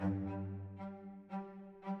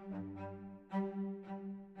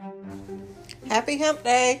Happy hump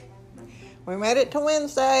day. We made it to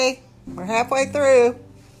Wednesday. We're halfway through.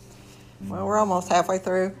 Well, we're almost halfway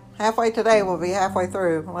through. Halfway today, we'll be halfway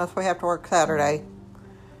through, unless we have to work Saturday,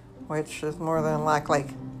 which is more than likely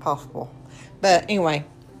possible. But anyway,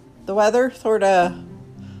 the weather's sort of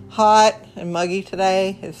hot and muggy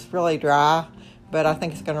today. It's really dry, but I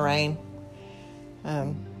think it's going to rain.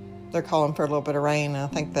 They're calling for a little bit of rain. I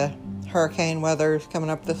think the hurricane weather is coming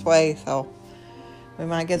up this way, so we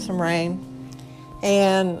might get some rain.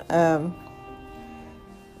 And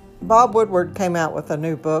Bob Woodward came out with a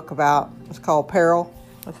new book it's called Peril.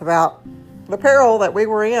 It's about the peril that we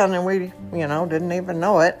were in, and we, didn't even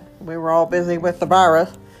know it. We were all busy with the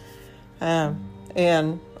virus.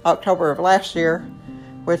 In October of last year,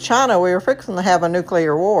 with China, we were fixing to have a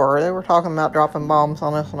nuclear war. They were talking about dropping bombs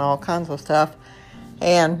on us and all kinds of stuff.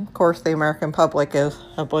 And, of course, the American public is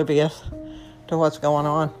oblivious to what's going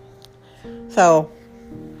on. So,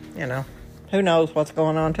 who knows what's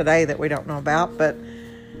going on today that we don't know about, but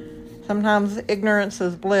sometimes ignorance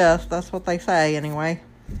is bliss. That's what they say anyway.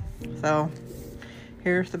 So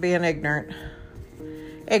here's to being ignorant,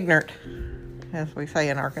 as we say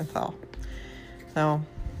in Arkansas. So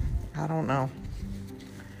I don't know.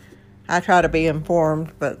 I try to be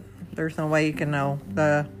informed, but there's no way you can know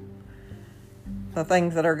the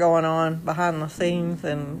things that are going on behind the scenes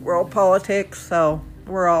in world politics. So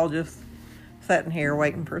we're all just sitting here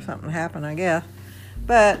waiting for something to happen, I guess.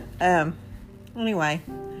 But anyway,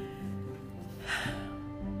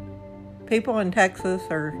 people in Texas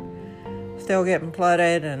are still getting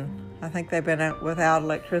flooded, and I think they've been without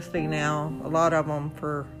electricity now, a lot of them,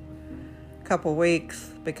 for a couple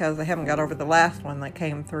weeks because they haven't got over the last one that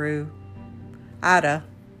came through Ida.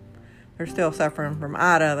 They're still suffering from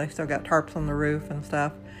Ida. They still got tarps on the roof and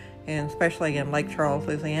stuff, and especially in Lake Charles,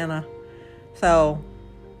 Louisiana. So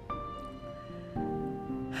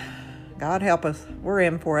God help us. We're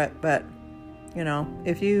in for it. But,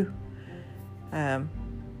 if you are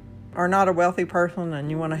not a wealthy person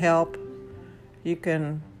and you want to help, you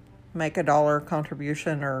can make a $1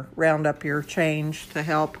 contribution or round up your change to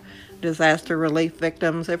help disaster relief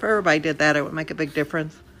victims. If everybody did that, it would make a big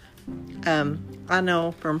difference. I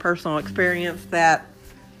know from personal experience that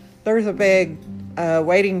there's a big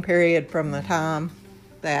waiting period from the time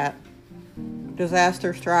that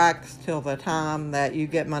disaster strikes till the time that you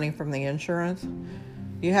get money from the insurance.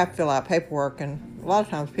 You have to fill out paperwork, and a lot of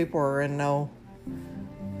times people are in no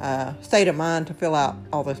state of mind to fill out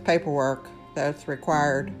all this paperwork that's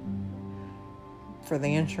required for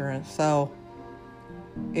the insurance. So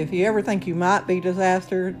if you ever think you might be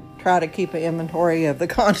disaster, try to keep an inventory of the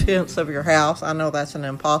contents of your house. I know that's an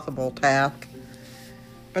impossible task,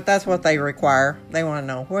 but that's what they require. They want to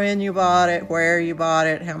know when you bought it, where you bought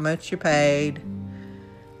it, how much you paid.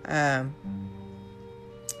 And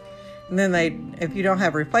then if you don't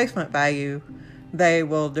have replacement value, they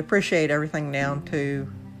will depreciate everything down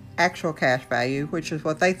to actual cash value, which is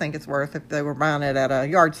what they think it's worth if they were buying it at a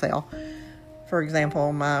yard sale. For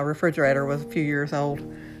example, my refrigerator was a few years old,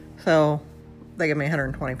 so they gave me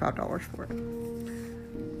 $125 for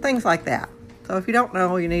it. Things like that. So if you don't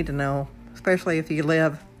know, you need to know, especially if you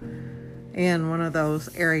live in one of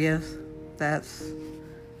those areas that's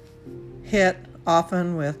hit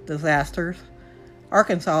often with disasters.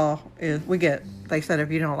 Arkansas they said if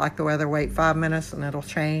you don't like the weather, wait 5 minutes and it'll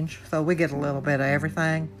change. So we get a little bit of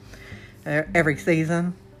everything every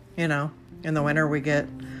season. In the winter we get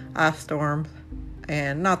ice storms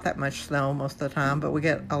and not that much snow most of the time, but we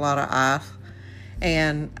get a lot of ice,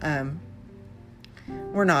 and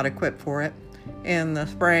we're not equipped for it. In the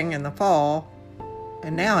spring and the fall,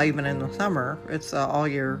 and now even in the summer, it's an all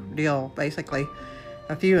year deal, basically.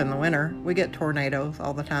 A few in the winter. We get tornadoes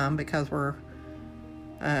all the time because we're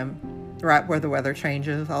right where the weather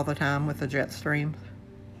changes all the time with the jet streams.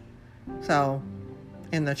 So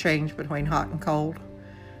in the change between hot and cold,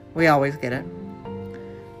 we always get it.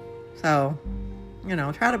 So,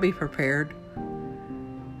 try to be prepared.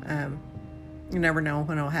 You never know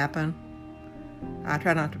when it'll happen. I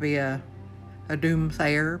try not to be a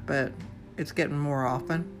doomsayer, but it's getting more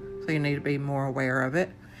often, so you need to be more aware of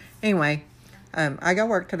it. Anyway, I go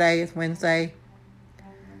work today. It's Wednesday.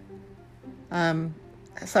 I'm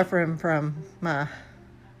suffering from my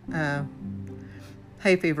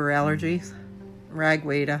hay fever allergies.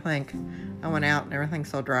 Ragweed, I think. I went out and everything's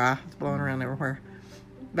so dry. It's blowing around everywhere.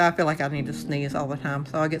 But I feel like I need to sneeze all the time,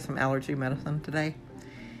 so I'll get some allergy medicine today.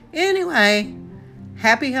 Anyway,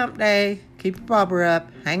 happy hump day. Keep your bobber up.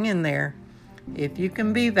 Hang in there. If you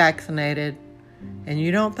can be vaccinated and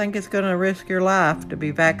you don't think it's going to risk your life to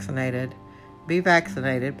be vaccinated,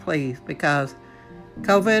 please, because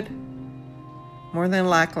COVID more than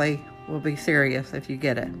likely will be serious if you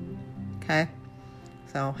get it. Okay?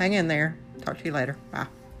 So hang in there. Talk to you later. Bye.